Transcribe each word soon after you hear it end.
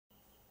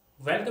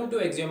Welcome to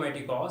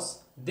Axiomatic course.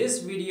 This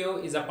video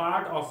is a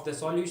part of the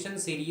solution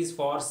series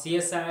for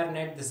CSIR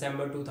NET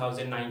December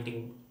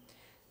 2019.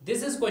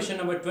 This is question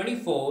number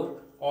 24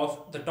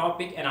 of the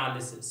topic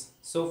analysis.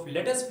 So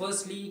let us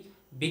firstly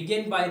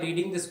begin by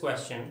reading this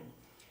question.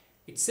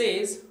 It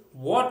says,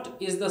 what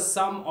is the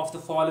sum of the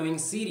following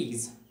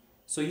series?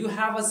 So you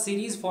have a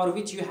series for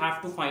which you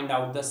have to find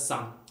out the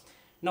sum.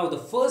 Now the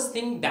first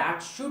thing that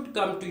should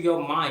come to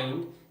your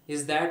mind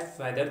is that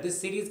whether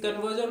this series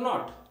converges or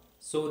not.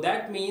 So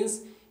that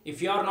means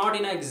if you are not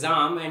in an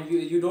exam and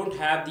you don't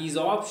have these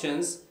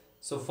options,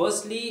 so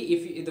firstly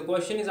if the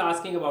question is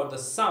asking about the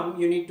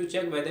sum, you need to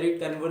check whether it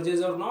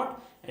converges or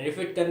not, and if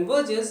it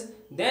converges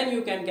then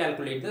you can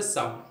calculate the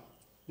sum.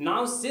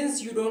 Now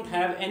since you don't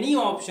have any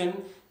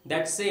option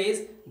that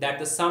says that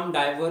the sum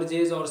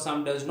diverges or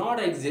sum does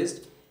not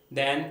exist,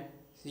 then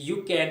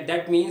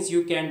that means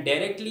you can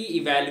directly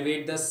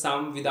evaluate the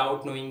sum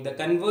without knowing the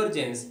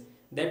convergence.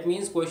 That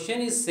means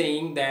question is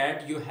saying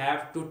that you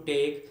have to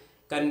take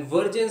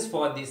convergence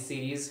for this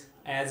series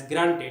as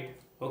granted.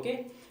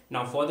 Okay,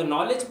 now for the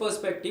knowledge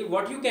perspective,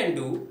 what you can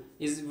do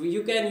is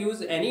you can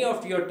use any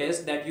of your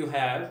tests that you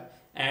have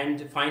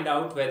and find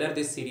out whether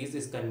this series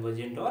is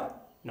convergent or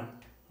not.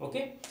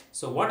 Okay,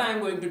 so what I am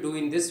going to do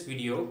in this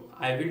video,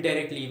 I will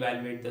directly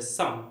evaluate the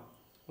sum.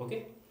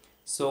 Okay,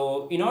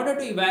 so in order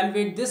to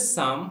evaluate this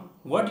sum,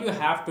 what you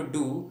have to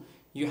do,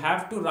 you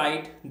have to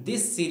write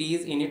this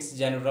series in its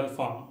general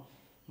form.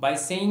 By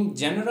saying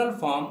general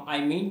form, I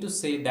mean to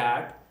say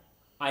that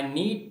I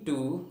need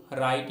to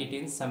write it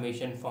in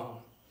summation form.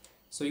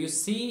 So you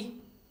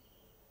see,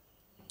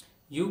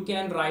 you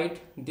can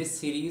write this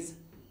series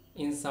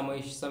in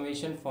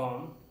summation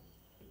form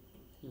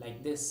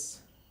like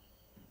this,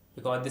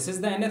 because this is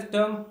the nth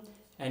term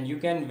and you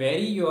can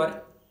vary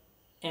your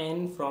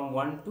n from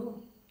 1 to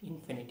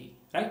infinity,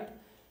 right?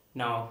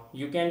 Now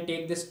you can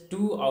take this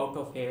 2 out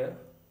of here.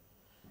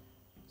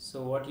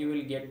 So what you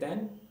will get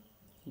then?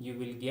 You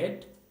will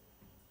get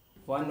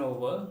 1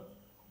 over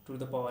 2 to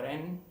the power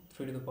n,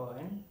 3 to the power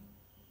n,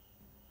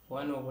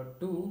 1 over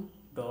 2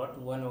 dot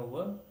 1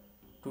 over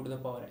 2 to the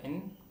power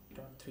n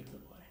dot 3 to the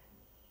power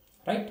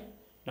n. Right?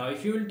 Now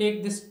if you will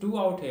take this 2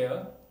 out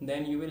here,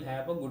 then you will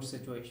have a good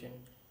situation.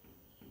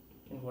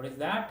 And what is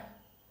that?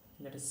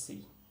 Let us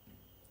see.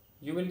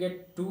 You will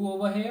get 2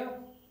 over here,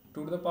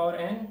 2 to the power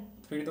n,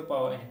 3 to the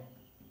power n,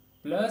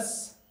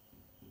 plus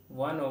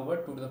 1 over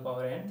 2 to the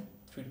power n,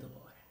 3 to the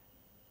power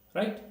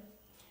n. Right?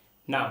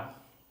 Now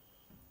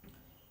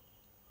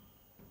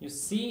you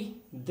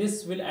see,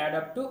 this will add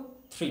up to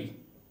 3.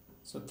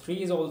 So 3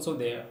 is also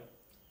there.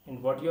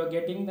 And what you are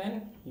getting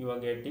then? You are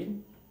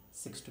getting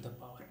 6 to the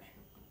power n.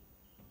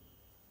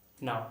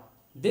 Now,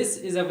 this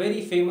is a very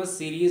famous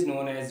series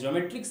known as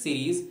geometric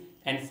series.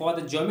 And for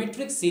the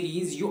geometric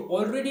series, you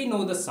already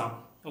know the sum.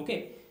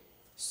 Okay.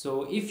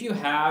 So if you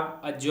have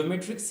a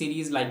geometric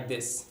series like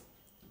this,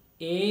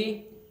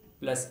 a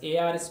plus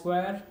ar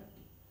square,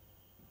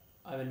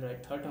 I will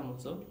write third term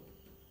also.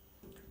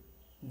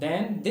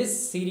 Then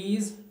this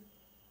series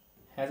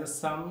has a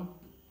sum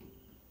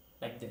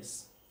like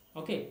this.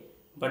 Okay,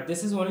 but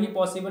this is only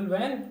possible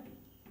when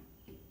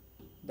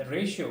the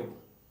ratio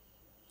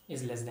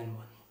is less than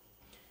 1.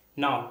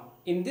 Now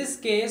in this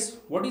case,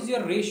 what is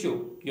your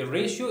ratio? Your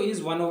ratio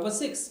is 1 over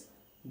 6.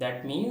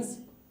 That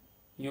means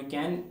you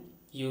can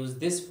use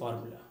this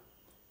formula.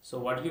 So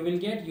what you will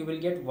get? You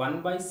will get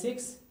 1 by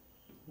 6,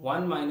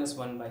 1 minus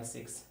 1 by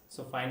 6.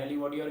 So finally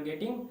what you are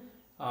getting?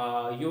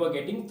 You are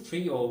getting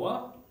 3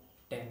 over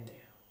 10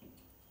 there,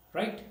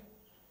 right?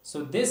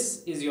 So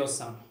this is your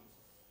sum.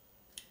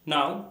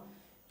 Now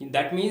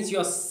that means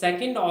your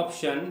second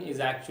option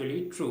is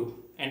actually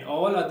true and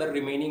all other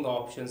remaining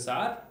options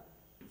are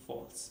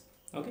false.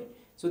 Okay,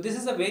 so this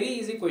is a very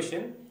easy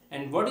question,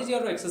 and what is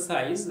your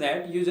exercise?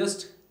 That you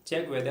just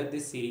check whether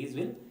this series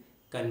will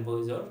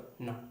converge or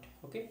not.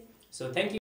 Okay, so thank you.